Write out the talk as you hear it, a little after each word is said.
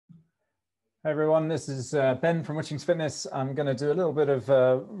Hey everyone, this is Ben from Witchings Fitness. I'm going to do a little bit of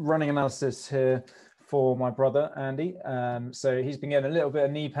running analysis here for my brother Andy. So he's been getting a little bit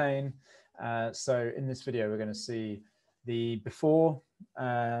of knee pain. So in this video, we're going to see the before,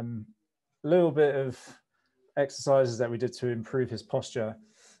 a little bit of exercises that we did to improve his posture,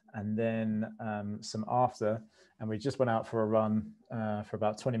 and then some after. And we just went out for a run for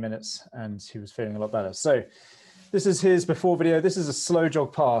about 20 minutes and he was feeling a lot better. So this is his before video. This is a slow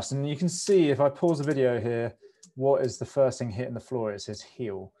jog past. And you can see if I pause the video here, what is the first thing hitting the floor is his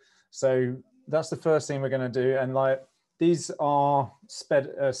heel. So that's the first thing we're going to do. And like these are sped.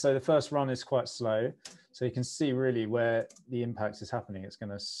 So the first run is quite slow. So you can see really where the impact is happening. It's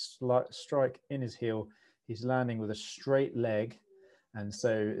going to strike in his heel. He's landing with a straight leg. And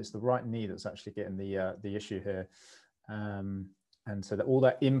so it's the right knee that's actually getting the issue here. And so that all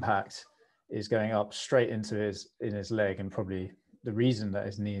that impact is going up straight into his leg, and probably the reason that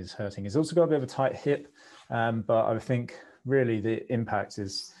his knee is hurting. He's also got a bit of a tight hip, but I think really the impact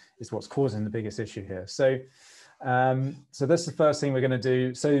is what's causing the biggest issue here. So so that's the first thing we're going to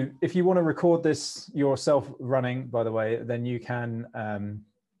do. So if you want to record this yourself running, by the way, then you can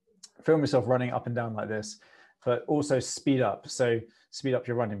film yourself running up and down like this, but also speed up. So speed up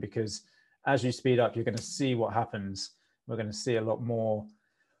your running, because as you speed up, you're going to see what happens. We're going to see a lot more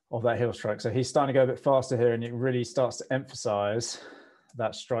of that heel strike. So he's starting to go a bit faster here, and it really starts to emphasize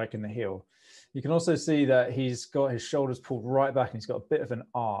that strike in the heel. You can also see that he's got his shoulders pulled right back, and he's got a bit of an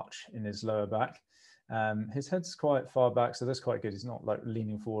arch in his lower back. His head's quite far back, so that's quite good. He's not like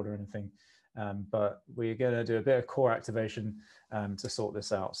leaning forward or anything, but we're going to do a bit of core activation to sort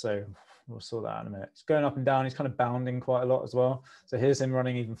this out. So we'll sort that out in a minute. He's going up and down. He's kind of bounding quite a lot as well. So here's him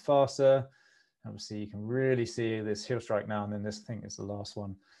running even faster. Obviously, you can really see this heel strike now, and then this, I think, is the last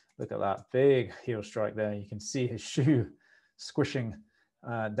one. Look at that big heel strike there. You can see his shoe squishing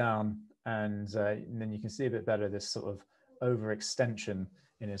down, and then you can see a bit better this sort of overextension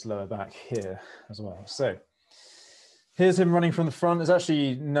in his lower back here as well. So here's him running from the front. There's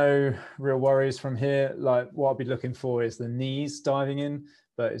actually no real worries from here. Like what I'll be looking for is the knees diving in,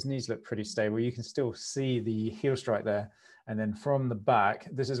 but his knees look pretty stable. You can still see the heel strike there. And then from the back,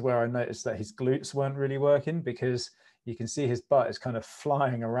 this is where I noticed that his glutes weren't really working, because you can see his butt is kind of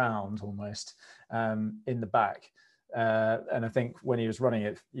flying around almost in the back. And I think when he was running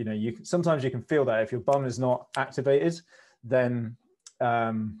it, you know, sometimes you can feel that if your bum is not activated, then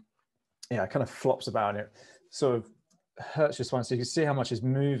yeah, it kind of flops about. It sort of hurts your spine. So you can see how much is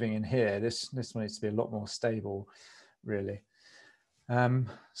moving in here. This one needs to be a lot more stable, really.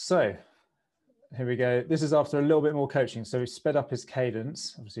 So here we go. This is after a little bit more coaching. So he sped up his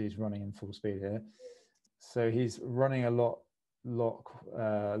cadence. Obviously, he's running in full speed here. So he's running a lot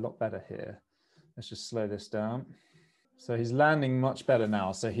better here. Let's just slow this down. So he's landing much better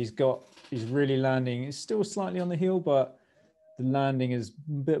now. So he's really landing. He's still slightly on the heel, but the landing is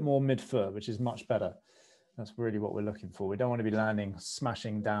a bit more mid-foot, which is much better. That's really what we're looking for. We don't want to be landing,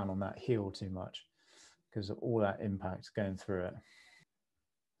 smashing down on that heel too much, because of all that impact going through it.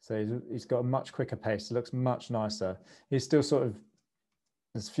 So he's got a much quicker pace. It looks much nicer. He's still sort of,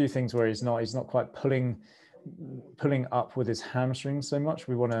 there's a few things where he's not quite pulling up with his hamstrings so much.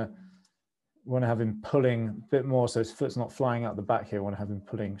 We want to have him pulling a bit more, so his foot's not flying out the back here. We want to have him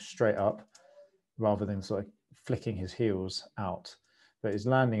pulling straight up rather than sort of flicking his heels out. But his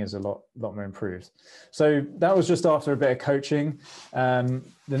landing is a lot more improved. So that was just after a bit of coaching. The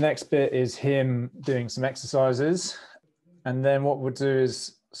next bit is him doing some exercises. And then what we'll do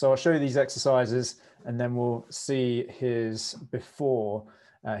is, so I'll show you these exercises, and then we'll see his before,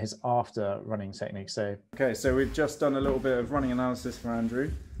 his after running technique. So, okay, so we've just done a little bit of running analysis for Andrew,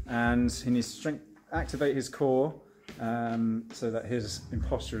 and he needs to activate his core so that his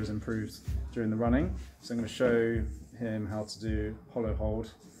posture is improved during the running. So I'm going to show him how to do hollow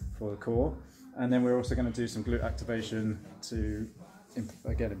hold for the core, and then we're also going to do some glute activation to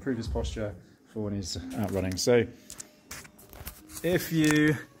again improve his posture for when he's out running. So if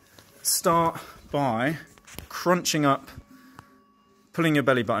you start by crunching up, pulling your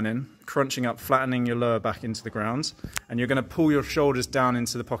belly button in, crunching up, flattening your lower back into the ground, and you're going to pull your shoulders down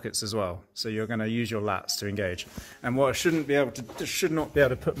into the pockets as well. So you're going to use your lats to engage. And what I should not be able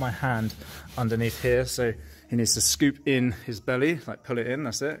to put my hand underneath here. So he needs to scoop in his belly, like pull it in,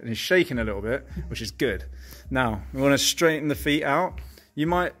 that's it. And he's shaking a little bit, which is good. Now, we want to straighten the feet out. You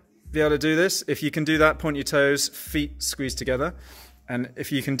might be able to do this. If you can do that, point your toes, feet squeezed together. And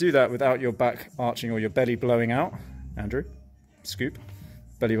if you can do that without your back arching or your belly blowing out, Andrew, scoop,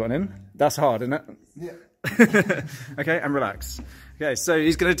 belly button in. That's hard, isn't it? Yeah. Okay, and relax. Okay, so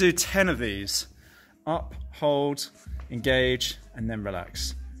he's going to do 10 of these. Up, hold, engage, and then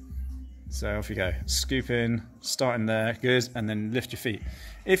relax. So off you go. Scoop in, starting there, good, and then lift your feet.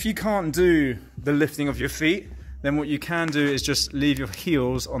 If you can't do the lifting of your feet, then what you can do is just leave your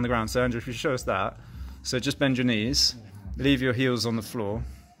heels on the ground. So Andrew, if you show us that. So just bend your knees, leave your heels on the floor.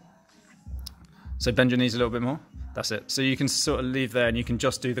 So bend your knees a little bit more. That's it. So you can sort of leave there and you can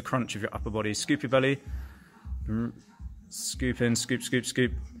just do the crunch of your upper body. Scoop your belly, scoop in, scoop, scoop,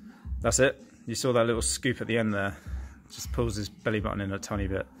 scoop. That's it. You saw that little scoop at the end there. Just pulls his belly button in a tiny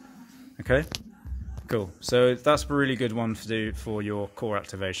bit. Okay, cool. So that's a really good one to do for your core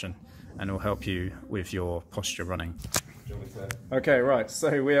activation and it will help you with your posture running. Okay, right.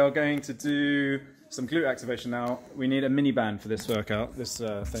 So we are going to do some glute activation now. We need a mini band for this workout, this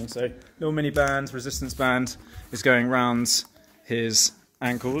thing. So little mini band, resistance band is going round his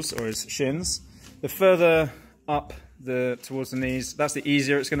ankles or his shins. The further up towards the knees, that's the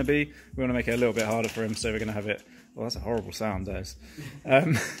easier it's going to be. We want to make it a little bit harder for him, so we're going to have it. Well, that's a horrible sound, Des.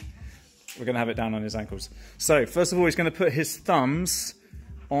 We're going to have it down on his ankles. So first of all, he's going to put his thumbs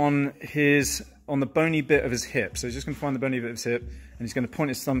on the bony bit of his hip. So he's just going to find the bony bit of his hip and he's going to point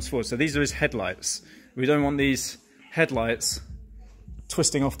his thumbs forward. So these are his headlights. We don't want these headlights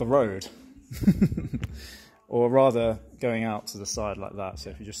twisting off the road or rather going out to the side like that.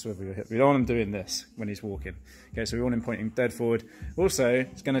 So if you just swivel your hip, we don't want him doing this when he's walking. Okay, so we want him pointing dead forward. Also,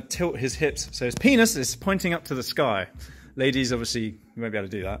 he's going to tilt his hips. So his penis is pointing up to the sky. Ladies, obviously, you won't be able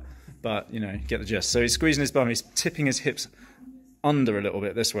to do that. But, you know, get the gist. So he's squeezing his bum, he's tipping his hips under a little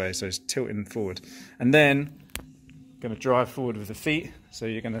bit this way, so he's tilting forward. And then, going to drive forward with the feet. So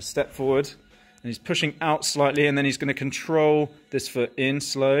you're going to step forward, and he's pushing out slightly, and then he's going to control this foot in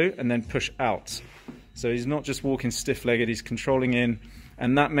slow, and then push out. So he's not just walking stiff-legged, he's controlling in,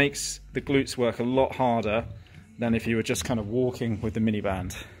 and that makes the glutes work a lot harder than if you were just kind of walking with the mini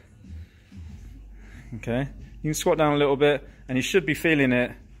band. Okay, you can squat down a little bit, and you should be feeling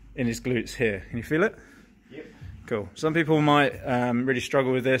it in his glutes here. Can you feel it? Yep. Cool. Some people might really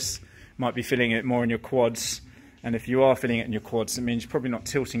struggle with this, might be feeling it more in your quads, and if you are feeling it in your quads, it means you're probably not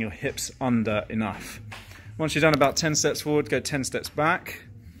tilting your hips under enough. Once you've done about 10 steps forward, go 10 steps back,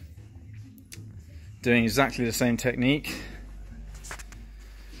 doing exactly the same technique.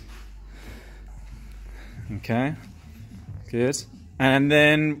 Okay, good. And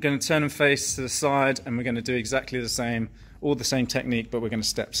then going to turn and face to the side, and we're going to do exactly the same, all the same technique, but we're going to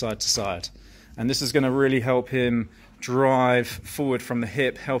step side to side. And this is going to really help him drive forward from the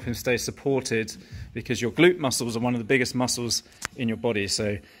hip, help him stay supported, because your glute muscles are one of the biggest muscles in your body.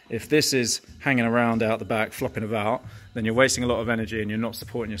 So if this is hanging around out the back, flopping about, then you're wasting a lot of energy and you're not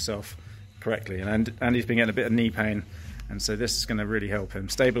supporting yourself correctly. And Andy's been getting a bit of knee pain, and so this is going to really help him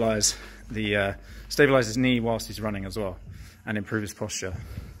stabilize his knee whilst he's running as well, and improve his posture.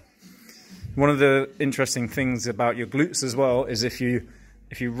 One of the interesting things about your glutes as well is if you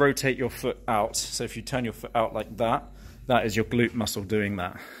rotate your foot out, so if you turn your foot out like that, that is your glute muscle doing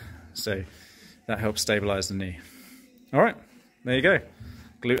that. So that helps stabilize the knee. All right, there you go.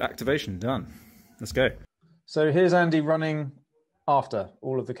 Glute activation done. Let's go. So here's Andy running after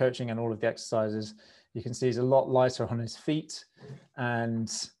all of the coaching and all of the exercises. You can see he's a lot lighter on his feet, and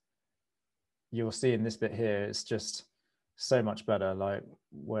you'll see in this bit here, it's just so much better, like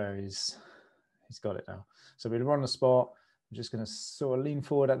where he's got it now. So we'll run the spot. I'm just going to sort of lean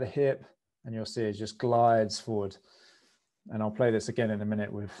forward at the hip, and you'll see it just glides forward. And I'll play this again in a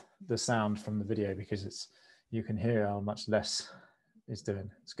minute with the sound from the video, because you can hear how much less it's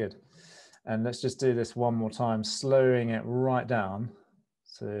doing. It's good. And let's just do this one more time, slowing it right down.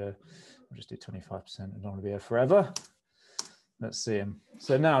 So I'll just do 25%. I don't want to be here forever. Let's see him.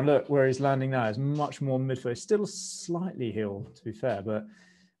 So now look where he's landing now is much more midfoot. Still slightly heel, to be fair, but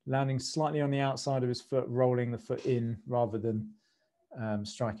landing slightly on the outside of his foot, rolling the foot in rather than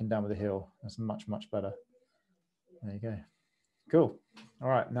striking down with the heel. That's much, much better. There you go. Cool. All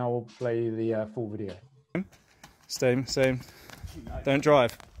right, now we'll play the full video. Same. Don't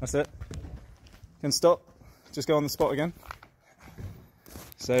drive. That's it. Can stop. Just go on the spot again.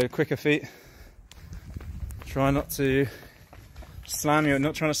 So quicker feet. Try not to slam you.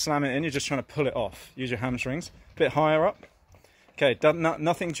 Not trying to slam it in. You're just trying to pull it off. Use your hamstrings. A bit higher up. Okay.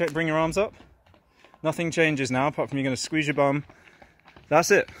 Nothing. Bring your arms up. Nothing changes now, apart from you're going to squeeze your bum.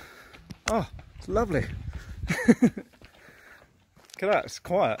 That's it. Oh, it's lovely. Look at that. It's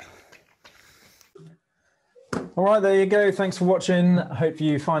quiet. All right, there you go. Thanks for watching. I hope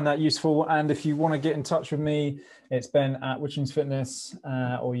you find that useful. And if you want to get in touch with me, it's Ben at Witchings Fitness,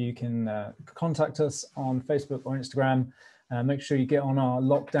 or you can contact us on Facebook or Instagram. Make sure you get on our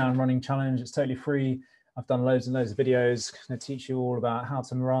lockdown running challenge. It's totally free. I've done loads and loads of videos. I'm going to teach you all about how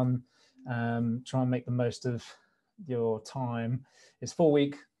to run. Try and make the most of your time. It's 4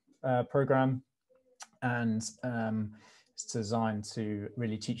 week program, and it's designed to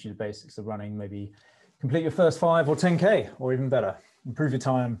really teach you the basics of running. Maybe complete your first 5 or 10K, or even better, improve your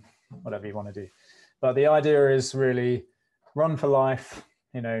time, whatever you want to do. But the idea is really run for life.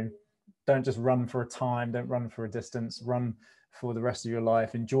 You know, don't just run for a time, don't run for a distance, run for the rest of your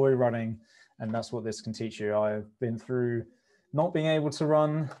life. Enjoy running, and that's what this can teach you. I've been through not being able to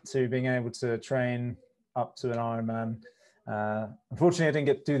run to being able to train up to an Ironman. Unfortunately, I didn't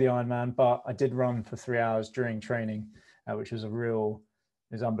get to do the Ironman, but I did run for 3 hours during training, which was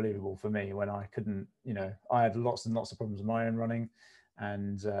unbelievable for me when I couldn't, you know, I had lots and lots of problems with my own running,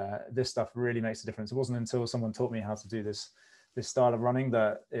 and this stuff really makes a difference. It wasn't until someone taught me how to do this style of running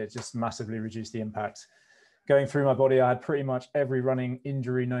that it just massively reduced the impact going through my body. I had pretty much every running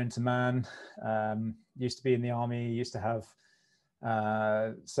injury known to man. Used to be in the army, used to have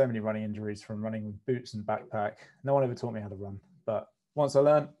so many running injuries from running with boots and backpack. No one ever taught me how to run, but once I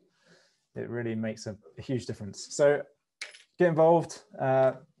learned, it really makes a huge difference. So get involved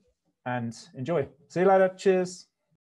and enjoy. See you later. Cheers.